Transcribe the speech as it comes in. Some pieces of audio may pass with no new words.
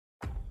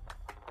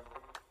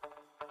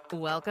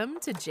Welcome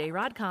to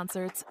J-Rod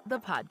Concerts, the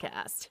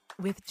podcast,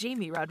 with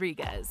Jamie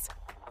Rodriguez.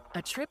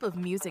 A trip of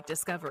music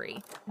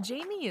discovery,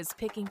 Jamie is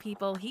picking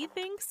people he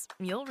thinks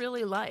you'll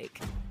really like.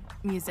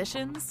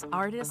 Musicians,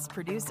 artists,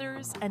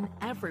 producers, and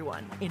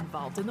everyone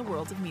involved in the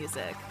world of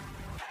music.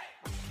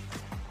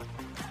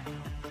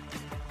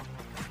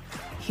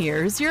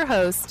 Here's your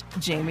host,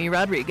 Jamie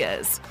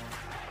Rodriguez.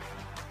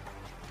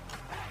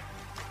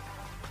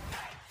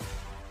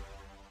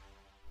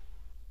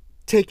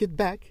 Take it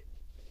back.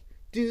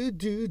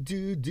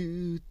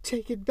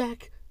 Take it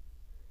back.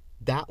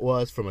 That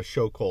was from a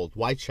show called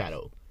White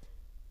Shadow.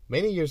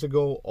 Many years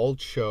ago, old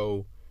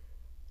show.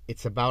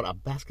 It's about a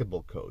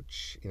basketball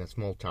coach in a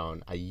small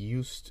town. I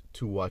used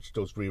to watch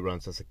those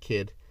reruns as a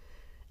kid,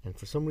 and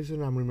for some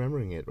reason I'm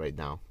remembering it right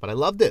now. But I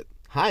loved it.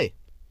 Hi,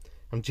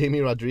 I'm Jamie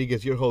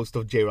Rodriguez, your host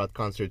of J-Rod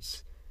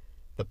Concerts,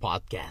 the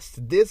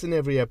podcast. This and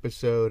every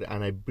episode,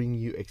 and I bring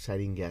you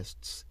exciting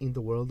guests in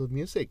the world of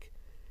music.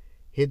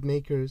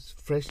 Hitmakers,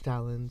 fresh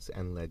talents,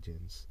 and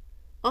legends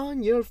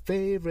on your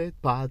favorite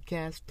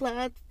podcast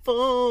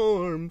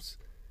platforms.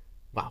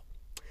 Wow.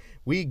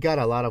 We got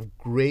a lot of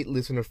great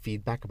listener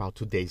feedback about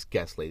today's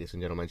guest, ladies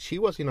and gentlemen. She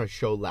was in our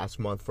show last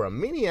month for a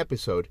mini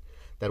episode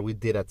that we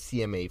did at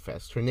CMA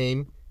Fest. Her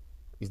name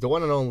is the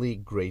one and only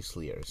Grace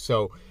Lear.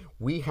 So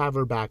we have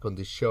her back on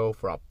the show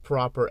for a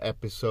proper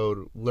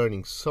episode,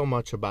 learning so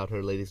much about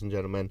her, ladies and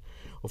gentlemen.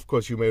 Of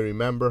course, you may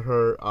remember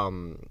her.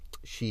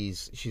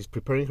 She's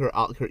preparing her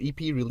EP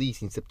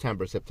release in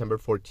September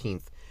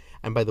 14th.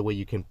 And by the way,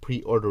 you can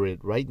pre-order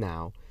it right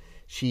now.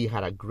 She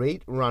had a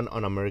great run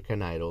on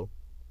American Idol.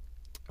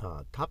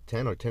 Top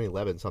 10 or 10,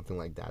 11, something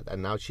like that.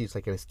 And now she's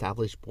like an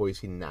established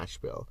voice in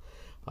Nashville.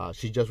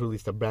 She just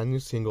released a brand new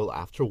single,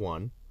 After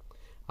One.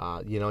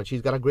 And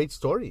she's got a great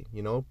story.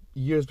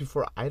 Years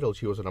before Idol,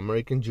 she was on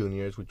American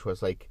Juniors, which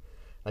was like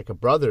a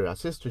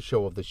sister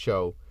show of the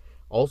show.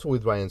 Also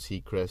with Ryan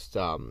Seacrest,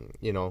 so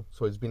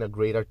it's been a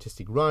great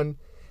artistic run.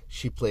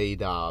 She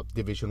played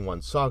Division I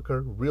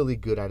soccer, really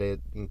good at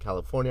it in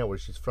California, where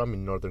she's from,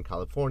 in Northern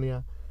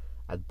California,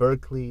 at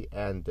Berkeley,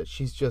 and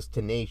she's just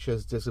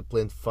tenacious,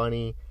 disciplined,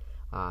 funny.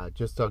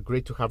 Just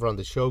great to have her on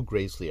the show,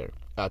 Grace Lear.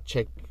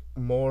 Check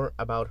more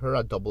about her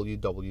at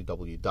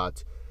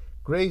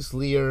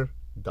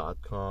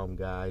www.gracelear.com,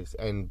 guys.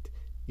 And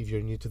if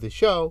you're new to the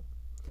show,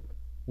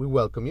 we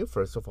welcome you,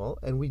 first of all,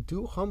 and we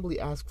do humbly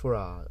ask for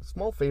a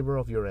small favor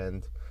of your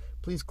end.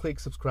 Please click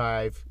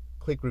subscribe,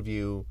 click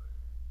review.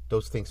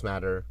 Those things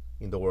matter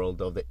in the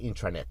world of the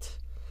intranet.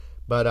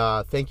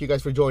 But thank you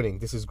guys for joining.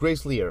 This is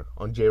Grace Lear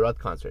on J-Rod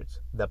Concerts,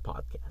 the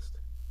podcast.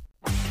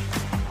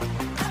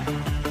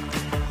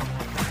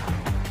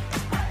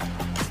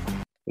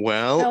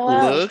 Well,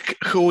 Hello. Look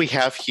who we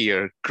have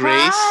here.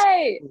 Grace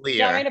Hi. Lear. Do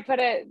you want me to put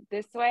it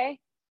this way?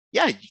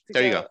 Yeah,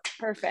 there you go.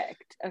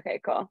 Perfect.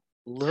 Okay, cool.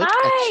 Look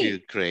Hi. at you,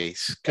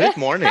 Grace. Good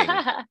morning.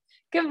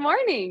 Good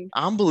morning.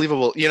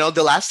 Unbelievable.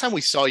 The last time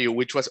we saw you,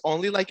 which was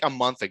only like a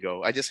month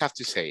ago, I just have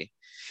to say,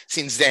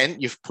 since then,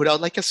 you've put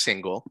out like a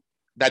single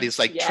that is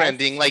like Yes.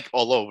 trending like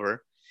all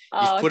over.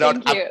 Oh, You've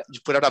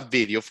put out a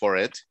video for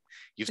it.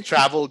 You've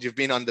traveled, you've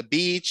been on the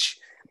beach.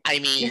 I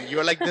mean,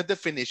 you're like the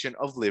definition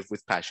of live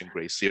with passion,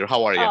 Grace Lear.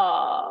 How are you?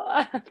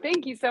 Oh,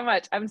 thank you so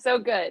much. I'm so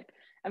good.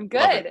 I'm Love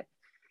good. it.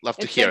 Love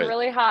to It's hear been it.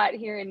 really hot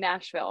here in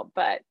Nashville,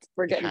 but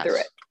we're getting through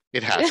it.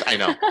 It has, I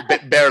know.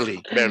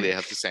 Barely, I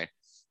have to say.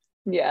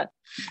 Yeah.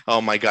 Oh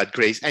my God,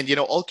 Grace. And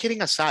all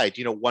kidding aside,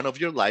 one of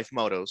your life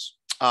mottos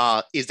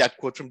is that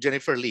quote from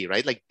Jennifer Lee,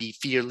 right? Like, be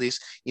fearless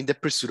in the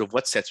pursuit of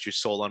what sets your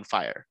soul on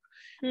fire.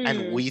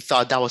 And we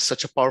thought that was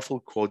such a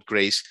powerful quote,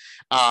 Grace.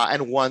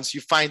 And once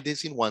you find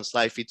this in one's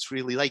life, it's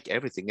really like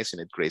everything, isn't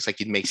it, Grace? Like,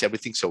 it makes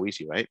everything so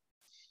easy, right?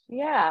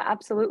 Yeah,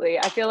 absolutely.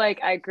 I feel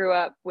like I grew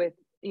up with,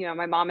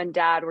 my mom and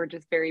dad were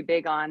just very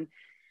big on,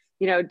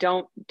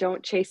 don't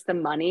chase the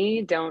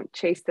money, don't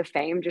chase the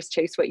fame, just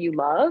chase what you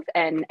love,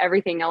 and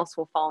everything else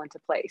will fall into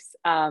place.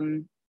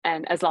 And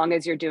as long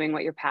as you're doing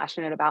what you're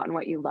passionate about and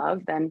what you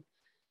love, then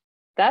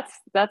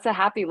that's a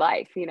happy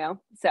life,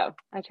 So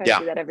I try to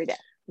do that every day.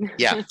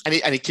 Yeah, and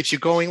it keeps you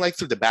going like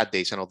through the bad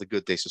days and all the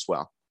good days as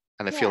well.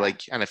 And I feel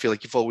like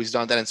you've always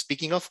done that. And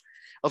speaking of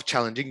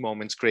challenging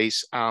moments,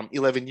 Grace,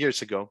 11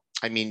 years ago,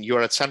 I mean,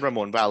 you're at San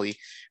Ramon Valley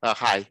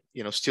High,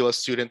 still a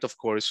student, of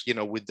course,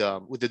 with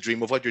the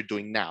dream of what you're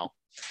doing now.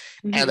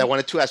 Mm-hmm. And I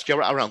wanted to ask you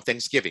around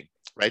Thanksgiving,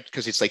 right?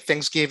 Because it's like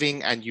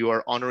Thanksgiving and you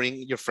are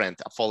honoring your friend,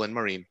 a fallen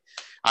Marine,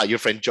 your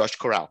friend Josh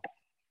Corral.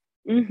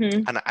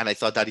 Mm-hmm. And I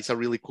thought that is a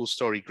really cool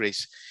story,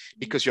 Grace,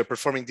 because you're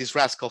performing this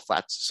Rascal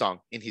Flatts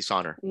song in his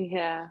honor.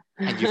 Yeah.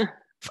 And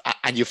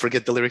you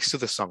forget the lyrics to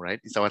the song,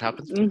 right? Is that what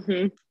happened?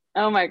 Mm-hmm.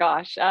 Oh my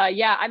gosh.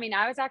 Yeah. I mean,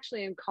 I was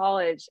actually in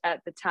college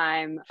at the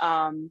time.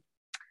 I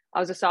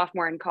was a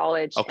sophomore in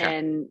college,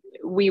 and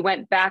we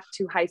went back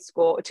to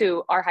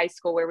our high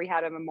school where we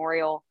had a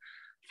memorial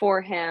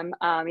for him.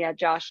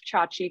 Josh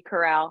Chachi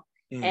Corral.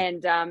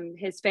 And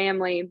his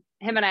family,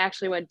 him and I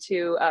actually went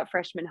to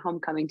freshman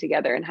homecoming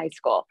together in high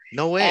school.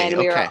 No way. And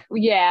we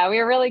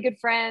were really good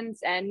friends,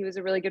 and he was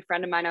a really good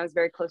friend of mine. I was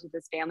very close with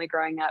his family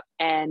growing up,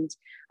 and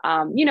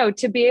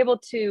to be able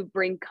to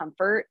bring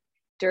comfort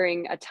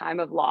during a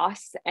time of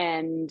loss,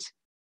 and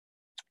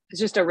it's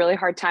just a really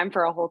hard time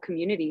for a whole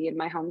community in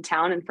my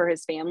hometown and for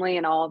his family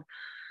and all of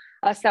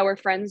us that were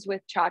friends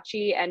with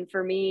Chachi. And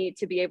for me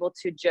to be able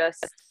to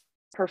just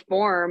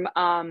perform,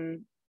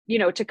 you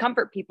know, to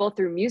comfort people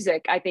through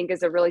music, I think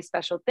is a really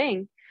special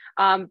thing.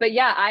 But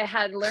yeah, I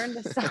had learned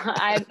the song.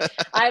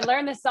 I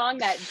learned the song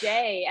that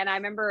day, and I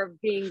remember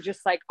being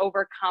just like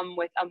overcome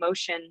with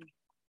emotion,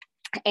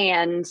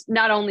 and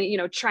not only, you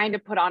know, trying to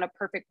put on a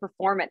perfect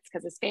performance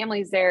because his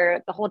family's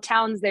there, the whole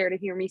town's there to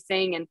hear me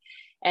sing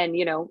and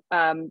you know,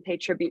 pay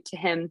tribute to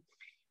him.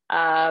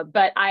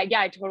 But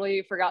I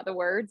totally forgot the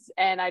words,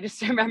 and I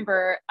just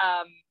remember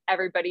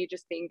everybody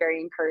just being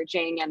very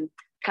encouraging and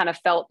kind of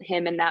felt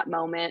him in that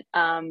moment,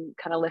 kind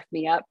of lift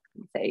me up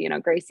and say, you know,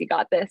 Grace, you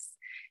got this.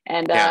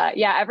 And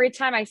every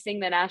time I sing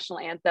the national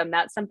anthem,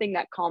 that's something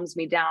that calms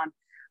me down.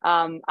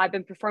 I've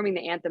been performing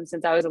the anthem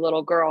since I was a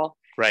little girl,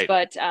 Right.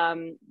 but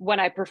when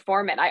I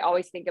perform it, I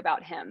always think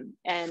about him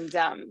and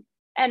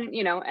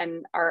you know,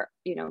 and our,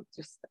 you know,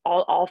 just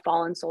all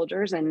fallen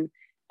soldiers and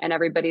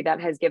everybody that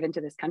has given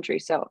to this country.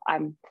 So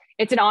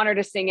it's an honor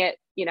to sing it,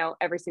 you know,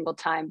 every single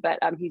time, but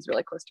he's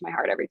really close to my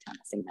heart every time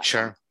I sing that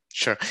song.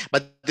 Sure.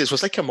 But this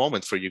was like a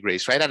moment for you,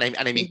 Grace, right? And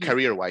I mean,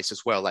 career-wise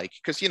as well, like,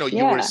 because, you know,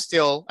 you were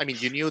still, I mean,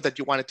 you knew that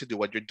you wanted to do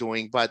what you're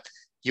doing, but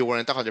you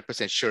weren't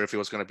 100% sure if it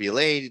was going to be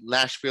LA,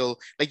 Nashville,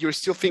 like you were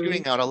still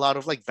figuring out a lot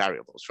of like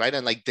variables, right?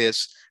 And like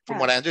this, from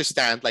what I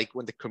understand, like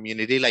when the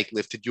community like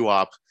lifted you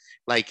up,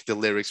 like the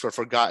lyrics were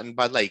forgotten,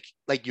 but like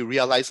you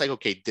realized like,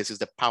 okay, this is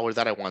the power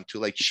that I want to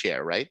like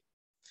share, right?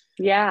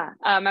 Yeah.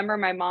 I remember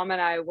my mom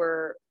and I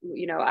were,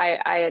 you know,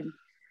 I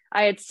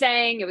had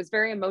sang, it was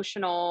very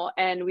emotional,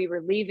 and we were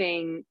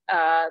leaving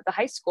the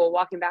high school,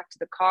 walking back to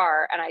the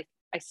car, and I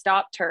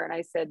stopped her and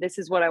I said, this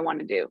is what I want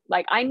to do.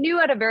 Like, I knew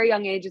at a very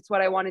young age, it's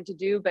what I wanted to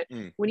do. But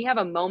when you have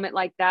a moment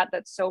like that,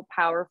 that's so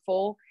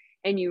powerful,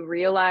 and you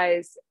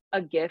realize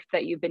a gift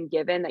that you've been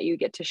given that you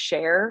get to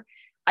share,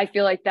 I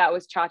feel like that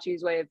was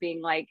Chachi's way of being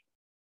like,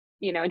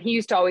 you know, and he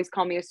used to always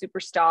call me a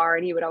superstar,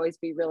 and he would always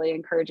be really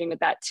encouraging with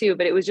that too.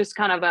 But it was just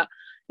kind of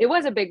it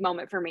was a big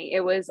moment for me.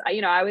 It was,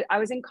 you know, I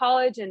was in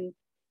college, and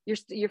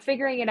you're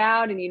figuring it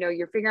out, and, you know,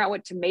 you're figuring out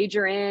what to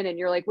major in, and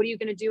you're like, what are you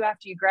going to do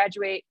after you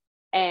graduate?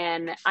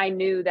 And I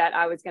knew that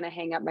I was going to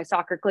hang up my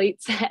soccer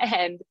cleats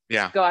and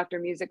go after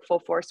music full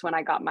force when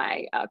I got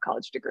my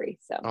college degree.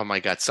 So, oh my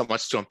God, so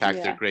much to unpack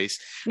there, Grace.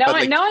 No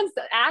one's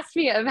asked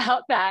me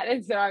about that.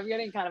 And so I'm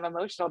getting kind of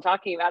emotional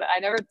talking about it.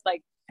 I never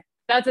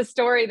that's a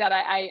story that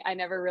I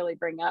never really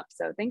bring up.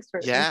 So thanks for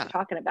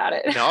talking about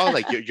it. No,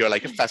 like you're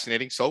like a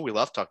fascinating soul. We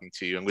love talking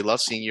to you, and we love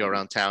seeing you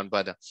around town.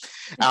 But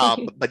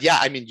yeah,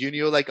 I mean, you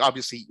knew like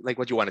obviously like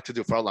what you wanted to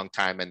do for a long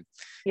time, and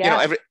you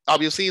know,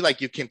 obviously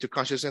like you came to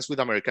consciousness with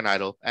American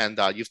Idol, and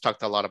you've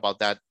talked a lot about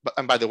that. But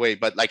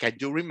but like I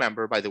do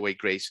remember, by the way,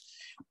 Grace,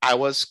 I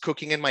was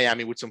cooking in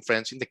Miami with some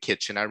friends in the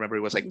kitchen. I remember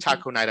it was like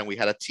taco night, and we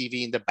had a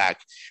TV in the back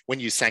when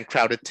you sang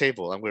 "Crowded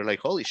Table," and we were like,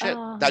 holy shit,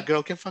 that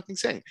girl can fucking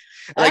sing.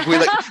 Like we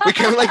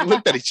kind of like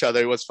looked at each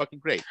other. It was fucking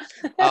great.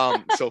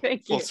 So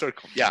full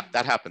circle. Yeah,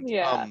 that happened.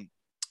 Yeah.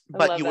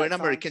 But you were in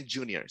American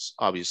Juniors,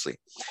 obviously.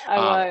 I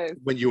was.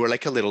 When you were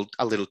like a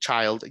little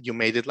child, you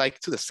made it like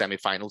to the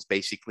semifinals,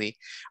 basically.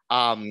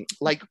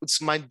 Like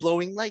it's mind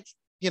blowing, like,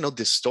 you know,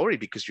 this story,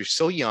 because you're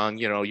so young,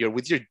 you know, you're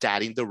with your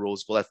dad in the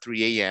Rose Bowl at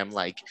 3 a.m.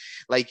 like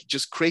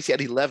just crazy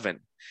at 11.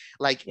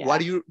 Like, what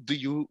do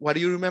you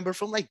remember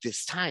from like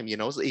this time? You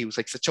know, it was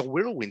like such a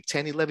whirlwind,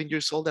 10, 11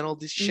 years old, and all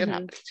this shit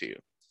happening to you.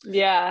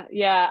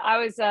 Yeah. I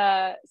was,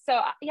 I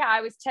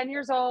was 10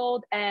 years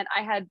old, and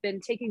I had been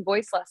taking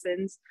voice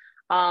lessons.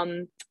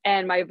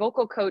 And my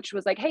vocal coach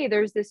was like, hey,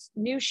 there's this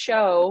new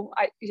show.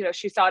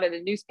 She saw it in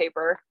a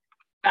newspaper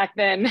back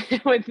then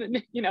with,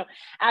 you know,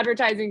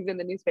 advertising in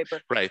the newspaper.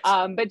 Right.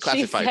 But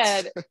she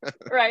said,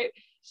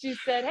 she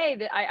said,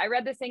 hey, I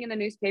read this thing in the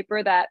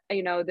newspaper that,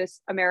 you know, this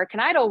American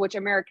Idol, which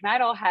American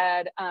Idol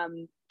had,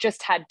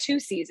 just had 2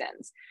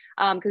 seasons.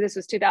 Cause this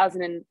was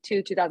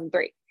 2002,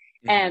 2003.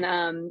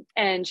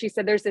 And she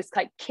said, there's this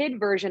like kid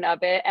version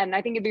of it. And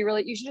I think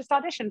you should just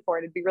audition for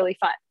it. It'd be really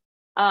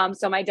fun.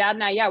 So my dad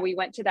and I, we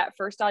went to that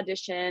first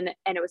audition,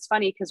 and it was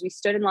funny because we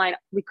stood in line.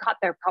 We got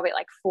there probably at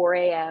like 4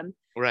 a.m.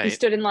 Right. We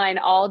stood in line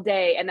all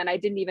day. And then I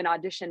didn't even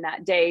audition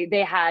that day.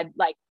 They had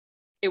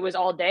it was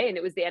all day, and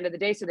it was the end of the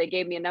day. So they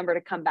gave me a number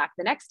to come back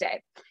the next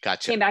day.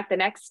 Gotcha. Came back the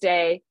next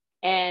day.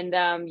 And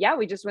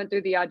we just went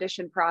through the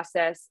audition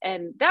process.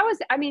 And that was,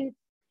 I mean,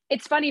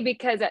 it's funny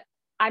because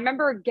I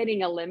remember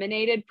getting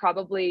eliminated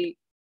probably.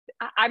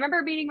 I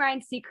remember meeting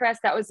Ryan Seacrest.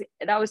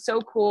 That was so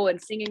cool. And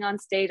singing on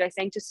stage, I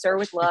sang to Sir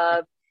with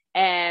Love,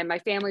 and my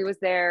family was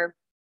there.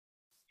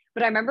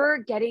 But I remember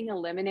getting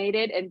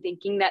eliminated and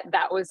thinking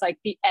that was like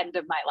the end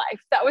of my life.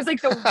 That was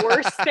like the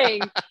worst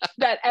thing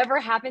that ever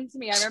happened to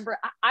me. I remember,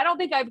 I don't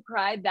think I've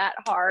cried that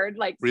hard,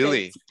 like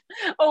really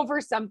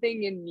over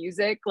something in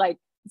music, like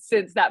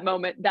since that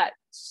moment, that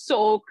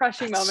soul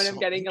crushing moment of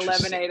getting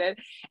eliminated.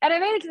 And I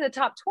made it to the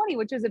top 20,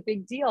 which was a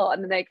big deal.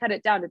 And then they cut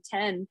it down to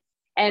 10.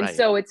 And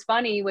so it's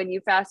funny when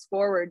you fast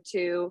forward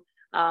to,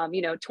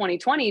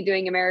 2020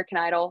 doing American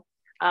Idol.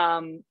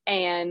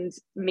 and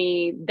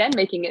me then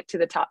making it to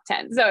the top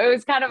 10. So it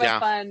was kind of Yeah. a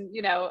fun,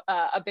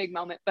 a big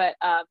moment. But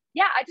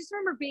yeah, I just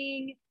remember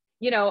being,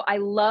 I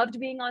loved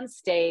being on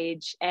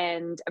stage,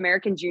 and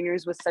American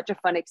Juniors was such a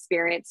fun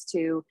experience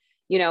to,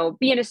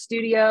 be in a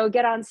studio,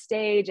 get on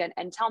stage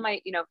and tell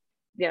my,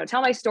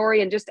 tell my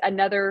story, and just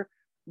another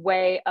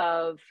way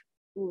of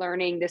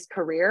learning this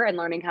career and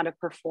learning how to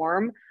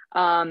perform.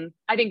 I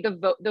think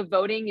the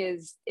voting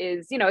is,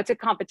 it's a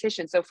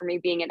competition. So for me,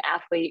 being an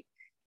athlete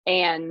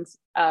and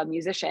a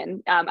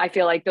musician, I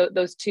feel like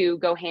those two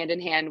go hand in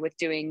hand with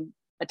doing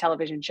a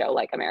television show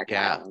like American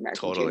Idol,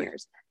 American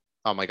Juniors.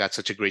 Oh my God,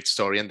 such a great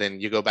story. And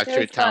then you go back to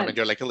your fun. town and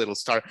you're like a little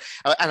star.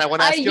 And I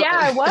want to ask you. Yeah,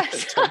 I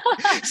was.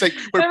 It's like,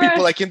 were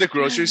people like in the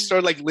grocery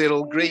store, like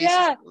little Grace,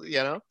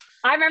 Yeah.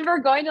 I remember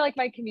going to like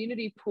my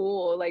community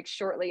pool, like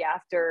shortly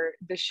after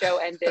the show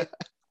ended,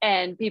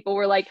 and people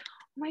were like,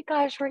 "Oh my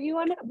gosh, were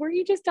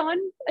you just on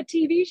a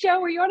TV show?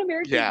 Were you on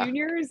American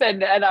Juniors?"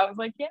 And I was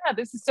like, "Yeah,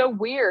 this is so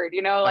weird."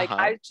 Like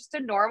I was just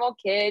a normal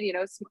kid,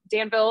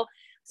 Danville,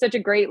 such a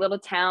great little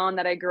town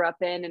that I grew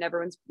up in, and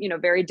everyone's,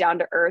 very down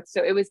to earth.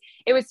 So it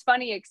was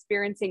funny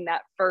experiencing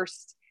that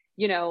first,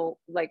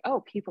 like,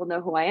 oh, people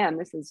know who I am.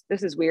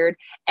 This is weird.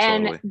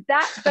 And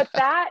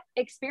that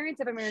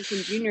experience of American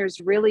Juniors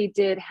really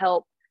did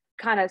help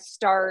kind of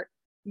start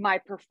my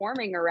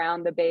performing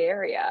around the Bay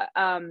Area.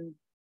 And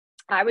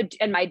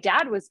my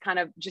dad was kind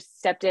of just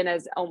stepped in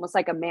as almost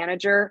like a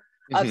manager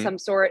of some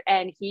sort.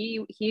 And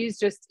he's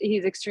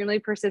extremely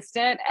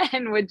persistent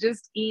and would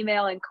just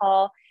email and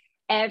call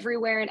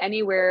everywhere and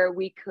anywhere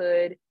we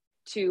could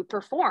to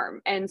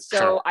perform. And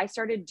so I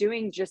started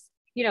doing just,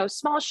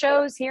 small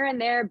shows here and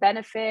there,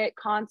 benefit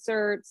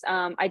concerts.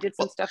 I did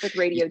some stuff with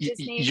Radio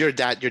Disney. Your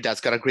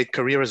dad's got a great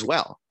career as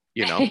well,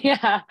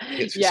 Yeah.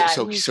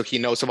 So he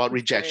knows about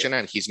rejection,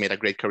 and he's made a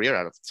great career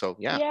out of it. So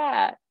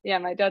yeah. Yeah.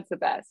 My dad's the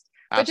best.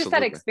 But Absolutely. just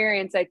that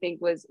experience, I think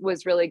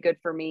was really good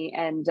for me.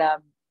 And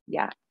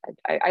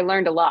I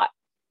learned a lot.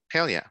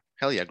 Hell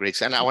yeah,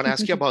 great. And I want to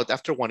ask you about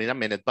After One in a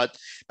minute, but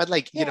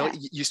like,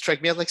 you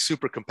strike me as like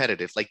super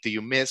competitive. Like, do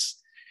you miss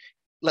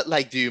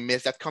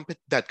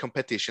that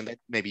competition that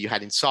maybe you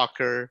had in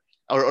soccer,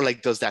 or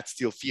like, does that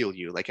still fuel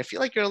you? Like, I feel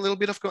like you're a little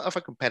bit of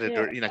a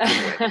competitor in a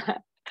good way.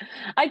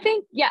 I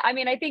think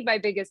my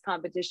biggest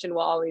competition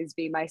will always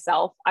be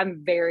myself.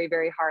 I'm very,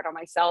 very hard on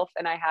myself,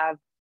 and I have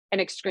an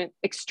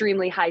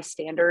extremely high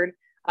standard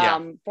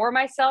for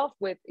myself,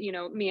 with,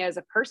 me as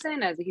a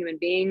person, as a human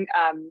being,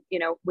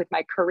 with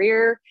my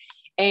career.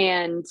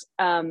 And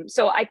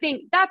so I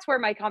think that's where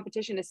my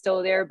competition is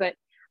still there, but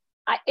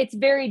it's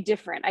very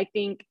different. I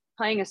think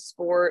playing a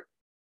sport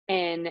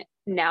and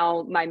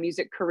now my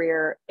music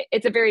career,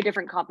 it's a very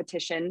different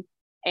competition.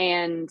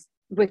 And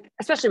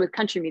especially with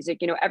country music,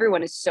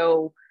 everyone is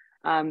so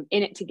in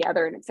it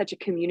together, and it's such a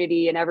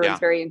community, and everyone's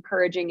very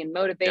encouraging and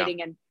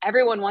motivating, and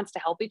everyone wants to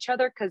help each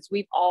other, because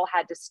we've all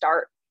had to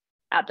start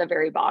at the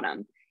very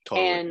bottom.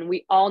 Totally. And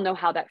we all know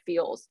how that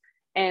feels.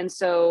 And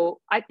so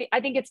I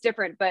think it's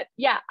different, but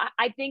yeah,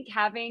 I think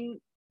having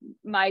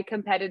my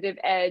competitive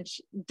edge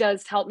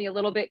does help me a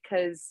little bit,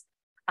 because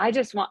I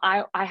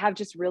have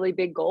just really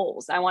big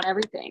goals. I want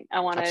everything. I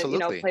want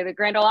to, play the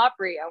Grand Ole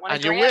Opry. I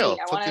want to Grammy. You will.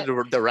 I want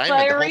to the Ryman,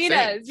 play the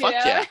arenas. Fuck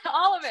yeah.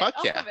 All of it. Fuck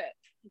all yeah. of it.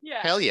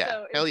 Yeah. Hell yeah.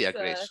 So Hell yeah,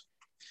 Grace.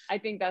 I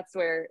think that's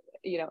where,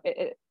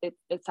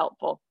 it's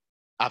helpful.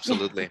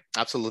 Absolutely.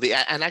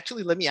 And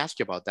actually, let me ask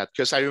you about that,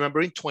 because I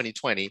remember in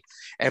 2020,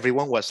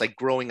 everyone was like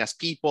growing as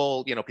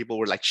people, people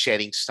were like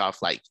shedding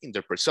stuff like in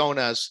their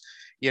personas,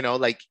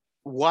 like,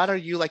 what are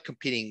you like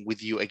competing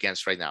with you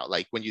against right now?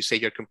 Like, when you say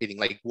you're competing,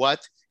 like,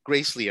 what,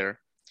 Grace Lear,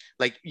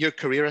 like, your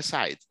career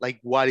aside, like,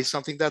 what is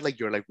something that like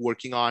you're like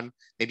working on,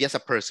 maybe as a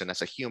person,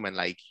 as a human,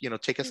 like,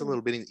 take us a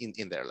little bit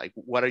in there. Like,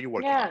 what are you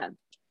working on?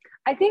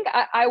 I think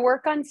I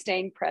work on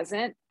staying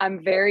present.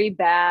 I'm very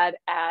bad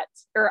at,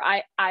 or I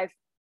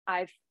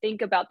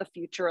think about the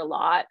future a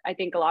lot. I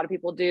think a lot of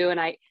people do. And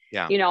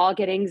I'll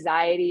get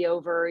anxiety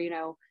over,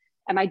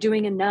 am I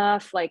doing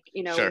enough? Like,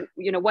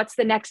 what's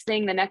the next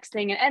thing?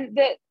 And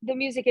the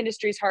music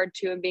industry is hard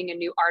too. And being a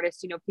new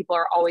artist, people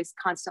are always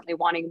constantly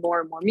wanting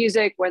more and more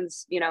music.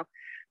 When's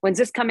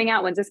this coming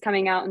out?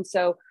 And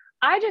so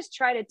I just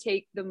try to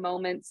take the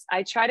moments.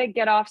 I try to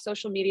get off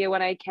social media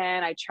when I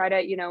can. I try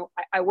to,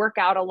 I work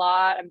out a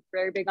lot. I'm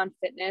very big on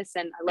fitness,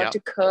 and I love to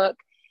cook.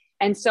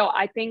 And so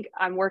I think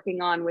I'm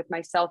working on with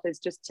myself is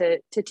just to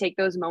take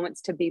those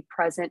moments to be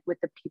present with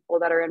the people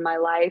that are in my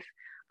life.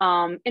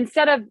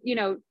 Instead of,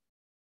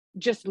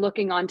 just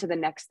looking on to the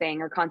next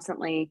thing, or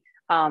constantly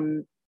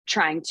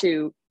trying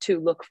to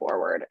look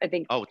forward. I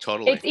think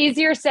totally. It's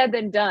easier said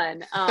than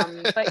done.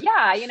 But yeah,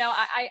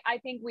 I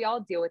think we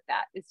all deal with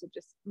that. It's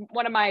just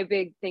one of my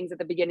big things at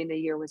the beginning of the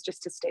year was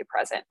just to stay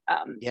present.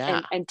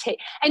 And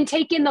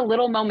take in the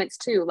little moments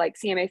too, like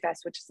CMA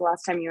Fest, which is the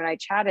last time you and I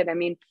chatted. I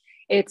mean,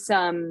 it's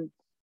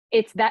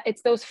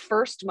those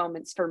first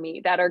moments for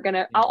me that are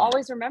gonna, I'll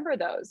always remember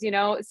those.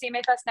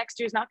 CMA Fest next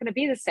year is not going to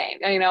be the same.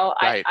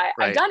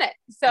 I've done it.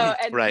 So,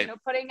 and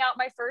putting out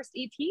my first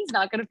EP is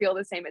not going to feel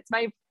the same. It's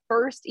my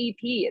first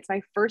EP. It's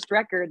my first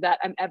record that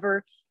I'm ever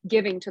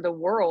giving to the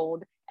world.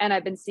 And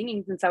I've been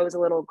singing since I was a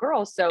little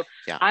girl. So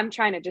Yeah. I'm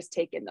trying to just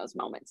take in those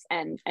moments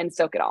and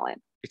soak it all in.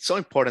 It's so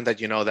important that,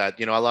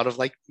 a lot of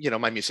like,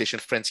 my musician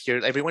friends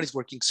here, everyone is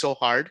working so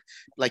hard,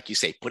 like you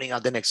say, putting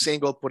out the next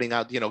single, putting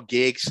out,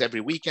 gigs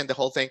every weekend, the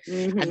whole thing.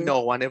 And no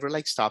one ever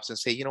like stops and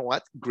say, you know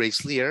what,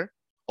 Grace Lear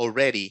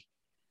already,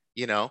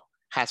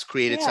 has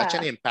created such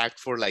an impact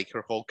for like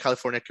her whole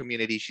California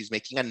community. She's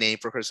making a name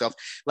for herself.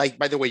 Like,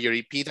 by the way, your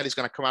EP that is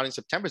going to come out in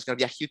September is going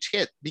to be a huge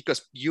hit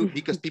because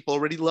people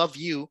already love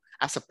you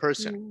as a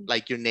person.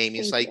 Like your name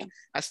is like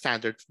a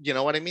standard, you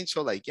know what I mean?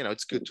 So like,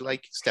 it's good to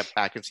like step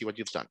back and see what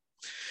you've done.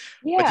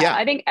 Yeah,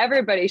 I think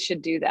everybody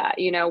should do that.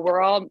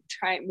 We're all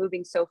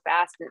moving so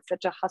fast and it's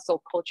such a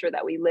hustle culture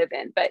that we live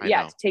in. But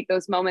to take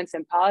those moments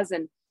and pause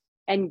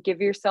and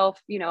give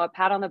yourself, a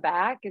pat on the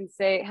back and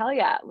say, hell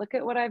yeah, look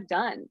at what I've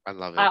done. I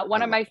love it.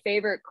 One of my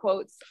favorite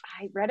quotes,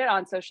 I read it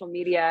on social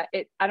media.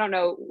 I don't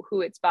know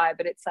who it's by,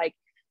 but it's like,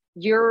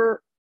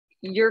 you're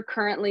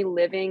currently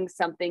living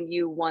something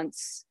you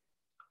once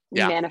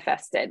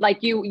manifested.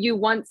 Like you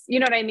once, you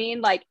know what I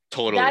mean? Like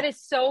totally. That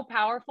is so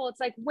powerful. It's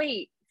like,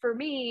 wait, for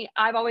me,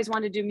 I've always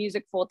wanted to do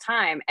music full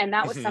time. And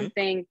that was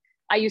something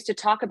I used to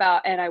talk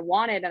about and I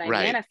wanted and I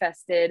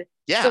manifested.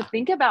 Yeah. So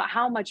think about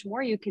how much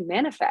more you can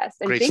manifest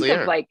and Grace think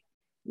Lear. of like,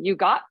 you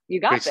got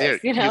Grace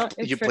this, Lear.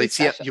 You play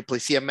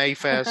CMA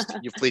Fest,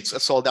 you played a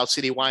sold out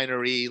city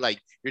winery. Like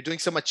you're doing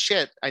so much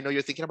shit. I know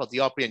you're thinking about the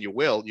Opry and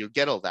you'll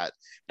get all that,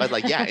 but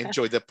like,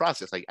 enjoy the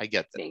process. Like I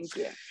get that. Thank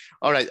you.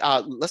 All right.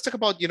 Let's talk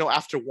about,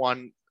 After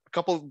One, a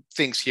couple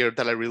things here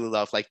that I really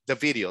love, like the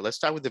video. Let's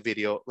start with the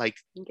video, like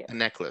the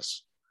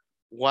necklace.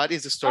 What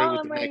is the story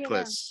with the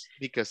necklace?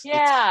 Because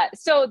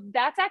so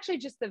that's actually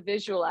just the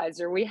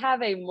visualizer. We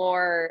have a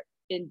more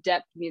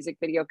in-depth music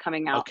video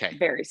coming out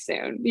very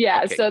soon.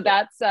 So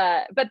that's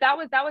but that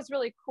was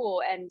really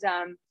cool. And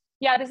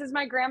this is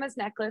my grandma's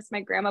necklace.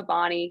 My grandma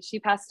Bonnie, she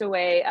passed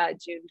away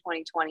June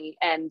 2020,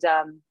 and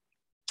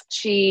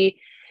she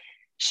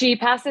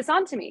passed this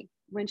on to me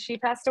when she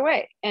passed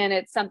away, and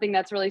it's something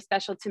that's really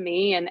special to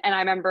me. And I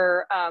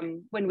remember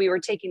when we were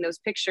taking those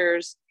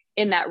pictures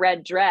in that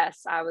red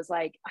dress, I was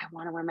like, I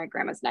want to wear my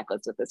grandma's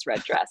necklace with this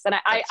red dress. And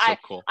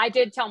I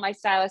did tell my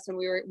stylist when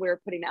we were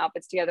putting the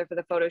outfits together for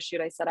the photo shoot,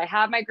 I said, I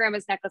have my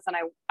grandma's necklace and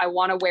I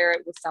want to wear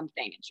it with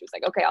something. And she was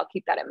like, okay, I'll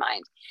keep that in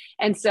mind.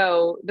 And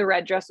so the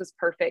red dress was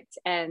perfect.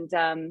 And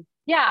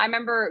I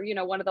remember,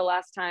 one of the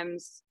last time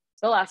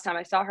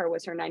I saw her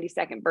was her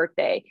 92nd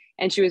birthday,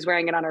 and she was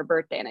wearing it on her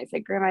birthday. And I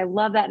said, Grandma, I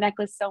love that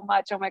necklace so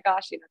much. Oh my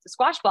gosh, it's a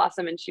squash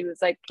blossom. And she was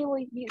like, okay,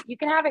 well, you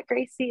can have it,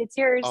 Gracie, it's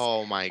yours.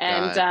 Oh my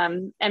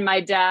God. And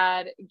my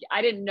dad,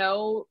 I didn't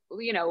know,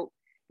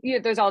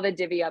 there's all the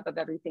divvy up of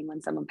everything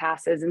when someone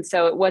passes. And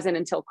so it wasn't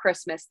until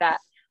Christmas that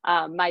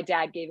my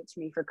dad gave it to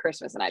me for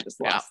Christmas, and I just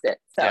lost it.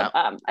 So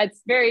it's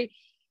very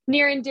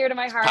near and dear to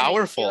my heart.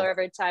 Powerful. I feel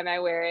every time I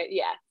wear it.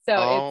 Yeah.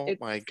 So it's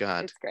my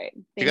God, it's great.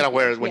 You gotta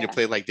wear it when you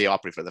play like the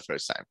Opry for the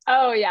first time.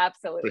 Oh yeah,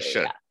 absolutely. For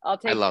sure. Yeah. I'll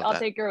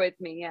take her with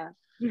me. Yeah.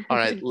 All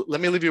right.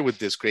 Let me leave you with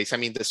this, Grace. I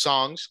mean, the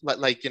songs,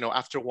 like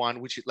After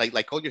One, which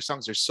like all your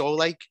songs are so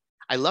like,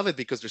 I love it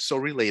because they're so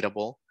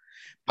relatable,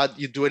 but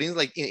you do it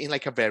in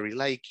like a very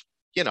like,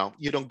 you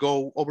don't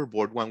go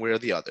overboard one way or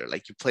the other.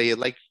 Like you play it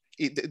like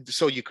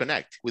so you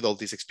connect with all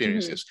these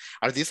experiences.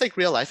 Are these like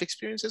real life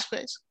experiences,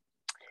 Grace?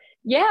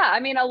 Yeah, I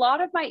mean, a lot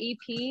of my EP,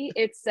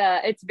 it's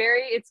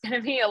going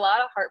to be a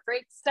lot of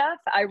heartbreak stuff.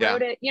 I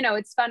wrote it,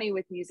 it's funny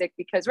with music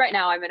because right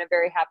now I'm in a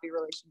very happy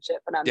relationship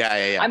and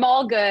I'm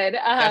all good.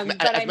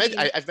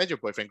 I've met your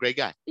boyfriend, great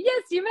guy.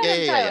 Yes, you met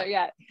him,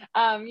 Tyler.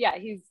 Yeah.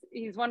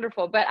 He's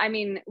wonderful. But I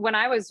mean, when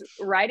I was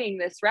writing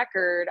this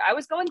record, I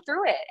was going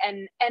through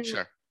it, and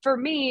sure. For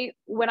me,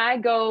 when I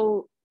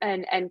go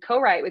and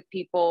co-write with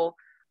people,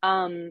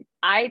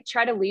 I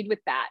try to lead with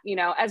that,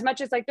 as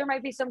much as like there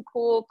might be some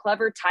cool,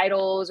 clever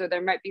titles, or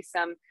there might be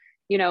some,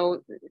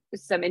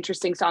 some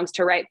interesting songs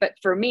to write. But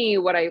for me,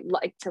 what I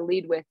like to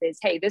lead with is,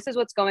 hey, this is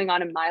what's going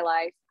on in my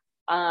life.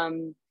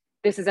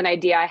 This is an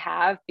idea I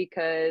have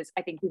because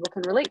I think people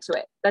can relate to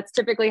it. That's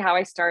typically how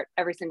I start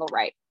every single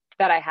write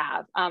that I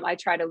have. I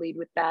try to lead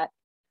with that,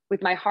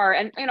 with my heart,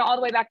 and, all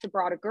the way back to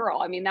Brought a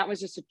Girl. I mean, that was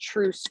just a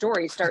true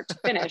story, start to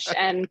finish.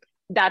 And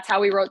that's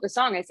how we wrote the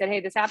song. I said, hey,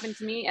 this happened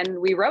to me, and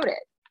we wrote it.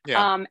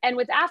 Yeah. And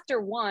with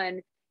After One,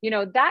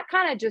 that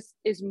kind of just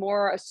is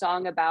more a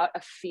song about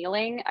a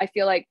feeling. I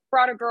feel like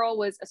Brought a Girl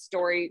was a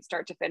story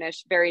start to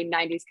finish, very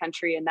 90s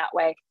country in that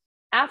way.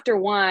 After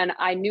One,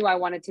 I knew I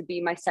wanted to be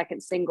my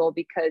second single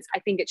because I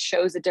think it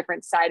shows a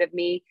different side of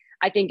me.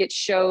 I think it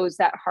shows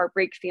that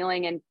heartbreak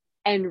feeling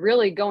and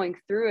really going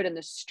through it and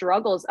the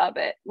struggles of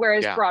it.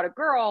 Whereas Brought a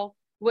Girl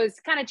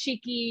was kind of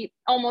cheeky,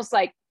 almost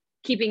like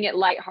keeping it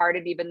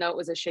lighthearted, even though it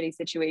was a shitty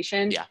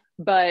situation. Yeah.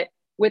 But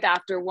with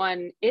After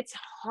One, it's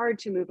hard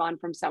to move on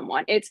from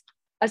someone. It's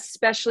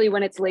especially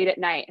when it's late at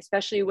night,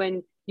 especially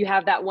when you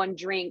have that one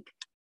drink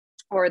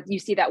or you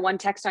see that one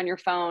text on your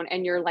phone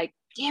and you're like,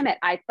 damn it,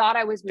 I thought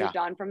I was moved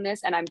on from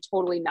this and I'm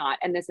totally not.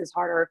 And this is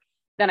harder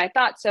than I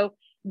thought. So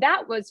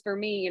that was for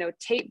me,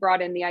 Tate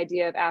brought in the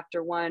idea of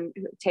After One,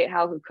 Tate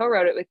Howell, who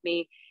co-wrote it with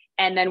me.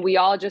 And then we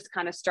all just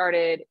kind of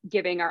started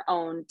giving our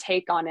own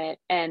take on it.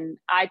 And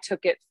I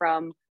took it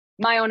from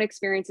my own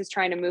experiences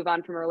trying to move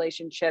on from a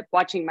relationship,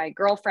 watching my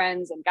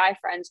girlfriends and guy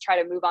friends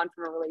try to move on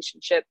from a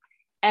relationship,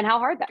 and how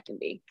hard that can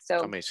be.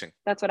 So amazing.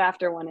 That's what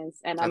After One is.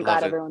 And I'm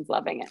glad everyone's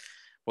loving it.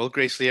 Well,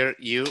 Grace Lear,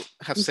 you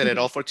have said it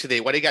all for today.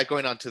 What do you got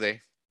going on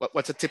today?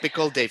 What's a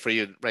typical day for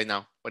you right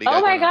now? What do you got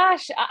Oh my going on?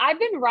 gosh, I've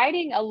been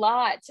writing a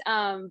lot.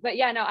 But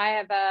yeah, no, I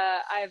have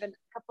a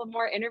couple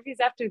more interviews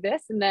after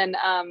this. And then,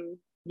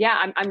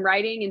 I'm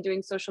writing and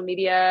doing social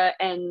media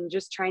and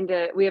just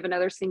we have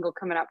another single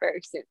coming out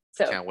very soon.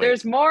 So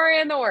there's more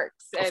in the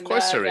works. Of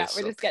course there is.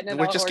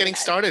 We're just getting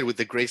started with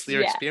the Grace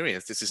Lear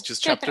experience. This is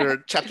just chapter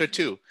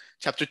two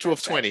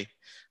of 20. Right.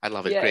 I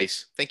love it. Yes.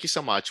 Grace, thank you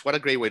so much. What a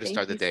great way to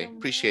start the day. So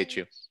appreciate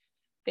you.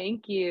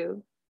 Thank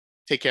you.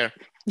 Take care.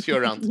 See you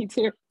around. You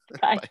too.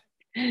 Bye.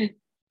 Bye.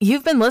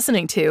 You've been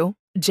listening to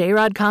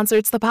J-Rod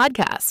Concerts, the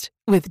podcast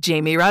with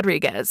Jamie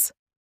Rodriguez.